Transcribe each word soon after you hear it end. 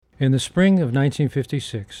In the spring of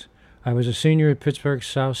 1956, I was a senior at Pittsburgh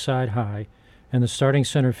Southside High and the starting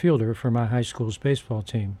center fielder for my high school's baseball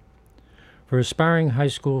team. For aspiring high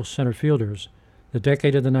school center fielders, the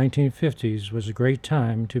decade of the 1950s was a great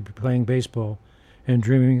time to be playing baseball and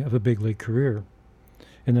dreaming of a big league career.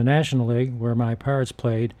 In the National League, where my Pirates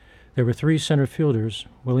played, there were three center fielders,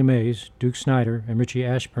 Willie Mays, Duke Snider, and Richie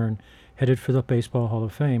Ashburn, headed for the Baseball Hall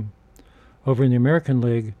of Fame. Over in the American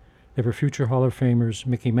League, there were future Hall of Famers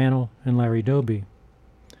Mickey Mantle and Larry Doby.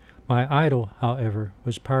 My idol, however,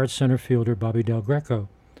 was Pirates center fielder Bobby Del Greco,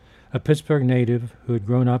 a Pittsburgh native who had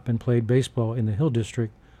grown up and played baseball in the Hill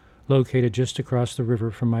District, located just across the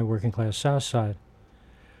river from my working-class South Side.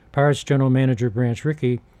 Pirates general manager Branch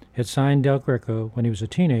Rickey had signed Del Greco when he was a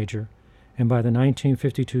teenager, and by the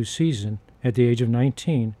 1952 season, at the age of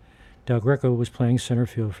 19, Del Greco was playing center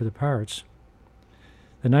field for the Pirates.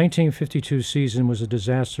 The 1952 season was a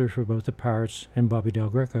disaster for both the Pirates and Bobby Del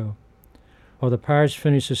Greco. While the Pirates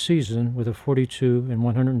finished the season with a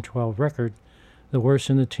 42-112 record, the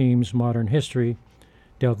worst in the team's modern history,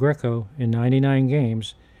 Del Greco, in 99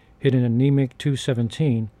 games, hit an anemic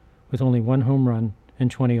 .217 with only one home run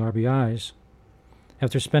and 20 RBIs.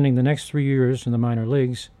 After spending the next 3 years in the minor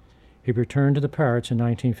leagues, he returned to the Pirates in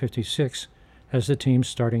 1956 as the team's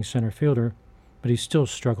starting center fielder, but he still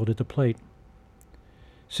struggled at the plate.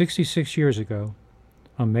 66 years ago,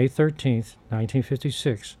 on May 13,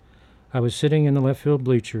 1956, I was sitting in the left field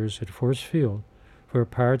bleachers at Force Field for a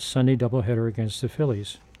Pirates Sunday doubleheader against the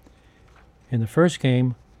Phillies. In the first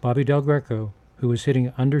game, Bobby Del Greco, who was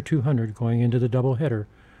hitting under .200 going into the doubleheader,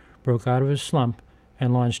 broke out of his slump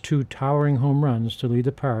and launched two towering home runs to lead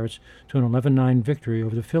the Pirates to an 11-9 victory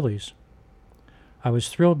over the Phillies. I was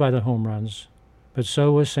thrilled by the home runs, but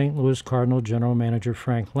so was St. Louis Cardinal general manager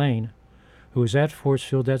Frank Lane, who was at Force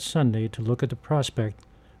Field that Sunday to look at the prospect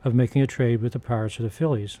of making a trade with the Pirates or the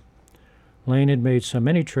Phillies. Lane had made so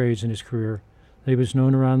many trades in his career that he was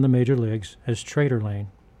known around the major leagues as Trader Lane.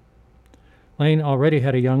 Lane already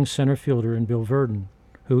had a young center fielder in Bill Virdon,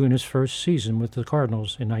 who in his first season with the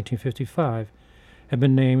Cardinals in 1955 had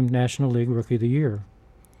been named National League Rookie of the Year.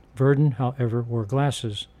 Virdon, however, wore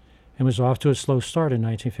glasses and was off to a slow start in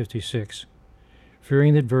 1956.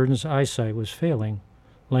 Fearing that Virdon's eyesight was failing,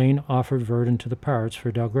 Lane offered Virdon to the Pirates for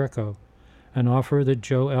Del Greco, an offer that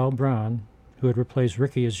Joe L. Brown, who had replaced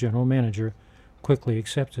Rickey as general manager, quickly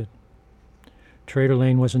accepted. Trader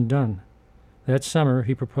Lane wasn't done. That summer,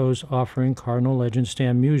 he proposed offering Cardinal legend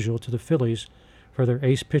Stan Musial to the Phillies for their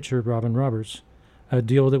ace pitcher Robin Roberts, a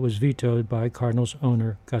deal that was vetoed by Cardinals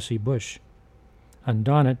owner Gussie Busch.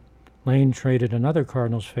 Undaunted, Lane traded another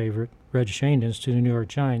Cardinals favorite, Red Shane, to the New York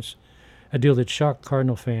Giants, a deal that shocked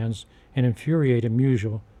Cardinal fans and infuriated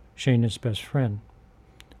Musial, Shane's best friend.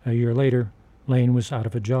 A year later, Lane was out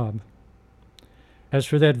of a job. As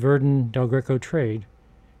for that Virdon-Del Greco trade,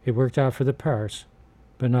 it worked out for the Pirates,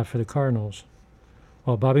 but not for the Cardinals.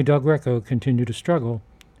 While Bobby Del Greco continued to struggle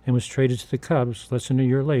and was traded to the Cubs less than a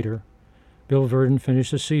year later, Bill Virdon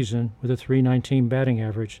finished the season with a .319 batting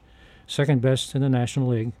average, second best in the National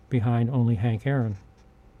League behind only Hank Aaron.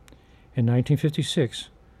 In 1956,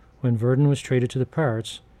 when Virdon was traded to the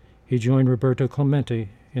Pirates, he joined Roberto Clemente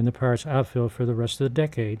in the Pirates outfield for the rest of the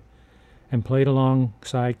decade and played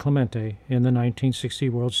alongside Clemente in the 1960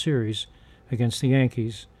 World Series against the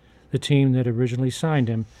Yankees, the team that originally signed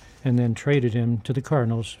him and then traded him to the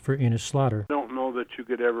Cardinals for Enos Slaughter. I don't know that you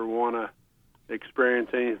could ever want to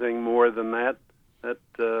experience anything more than that. That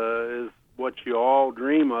is what you all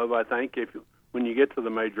dream of, I think, when you get to the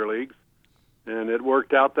major leagues. And it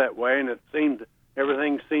worked out that way, and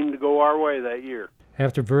everything seemed to go our way that year.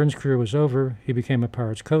 After Virdon's career was over, he became a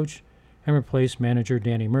Pirates coach and replaced manager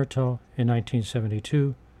Danny Murtaugh in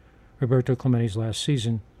 1972, Roberto Clemente's last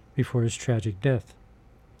season before his tragic death.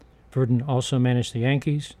 Virdon also managed the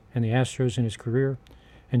Yankees and the Astros in his career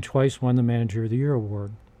and twice won the Manager of the Year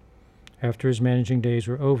award. After his managing days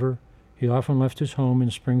were over, he often left his home in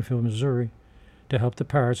Springfield, Missouri, to help the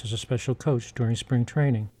Pirates as a special coach during spring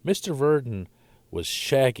training. Mr. Virdon was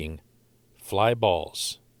shagging fly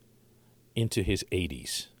balls into his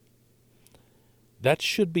 80s. That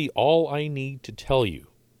should be all I need to tell you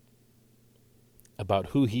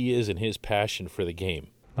about who he is and his passion for the game.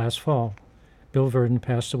 Last fall, Bill Virdon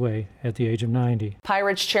passed away at the age of 90.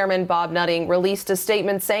 Pirates chairman Bob Nutting released a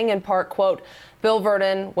statement saying in part, quote, Bill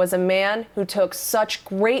Virdon was a man who took such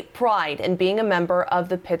great pride in being a member of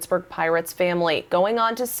the Pittsburgh Pirates family. Going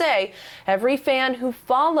on to say, every fan who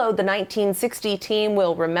followed the 1960 team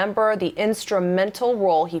will remember the instrumental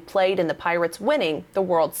role he played in the Pirates winning the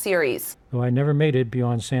World Series. Though I never made it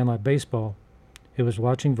beyond sandlot baseball, it was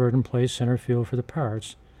watching Virdon play center field for the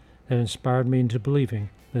Pirates that inspired me into believing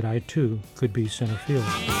that I too could be center field.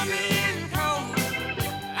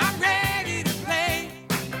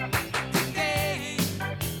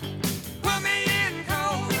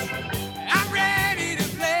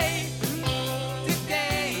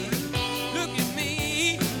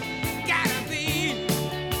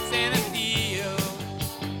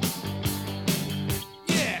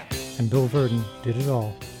 And Bill Verdon did it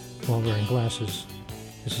all while wearing glasses.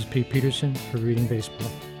 This is Pete Peterson for Reading Baseball.